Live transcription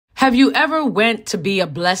Have you ever went to be a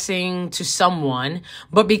blessing to someone,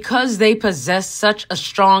 but because they possess such a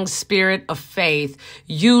strong spirit of faith,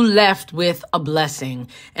 you left with a blessing,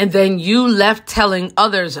 and then you left telling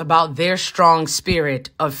others about their strong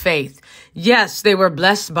spirit of faith? Yes, they were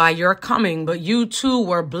blessed by your coming, but you too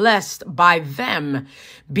were blessed by them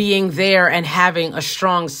being there and having a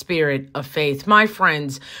strong spirit of faith. My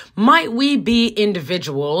friends, might we be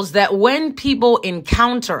individuals that when people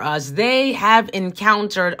encounter us, they have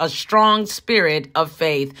encountered a strong spirit of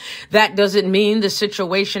faith. That doesn't mean the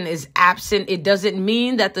situation is absent. It doesn't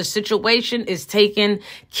mean that the situation is taken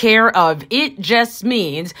care of. It just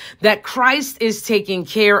means that Christ is taking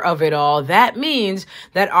care of it all. That means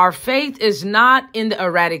that our faith is not in the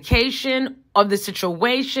eradication of the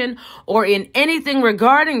situation or in anything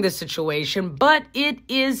regarding the situation, but it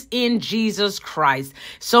is in Jesus Christ.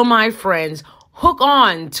 So my friends, hook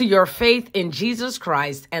on to your faith in Jesus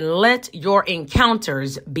Christ and let your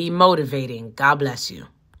encounters be motivating. God bless you.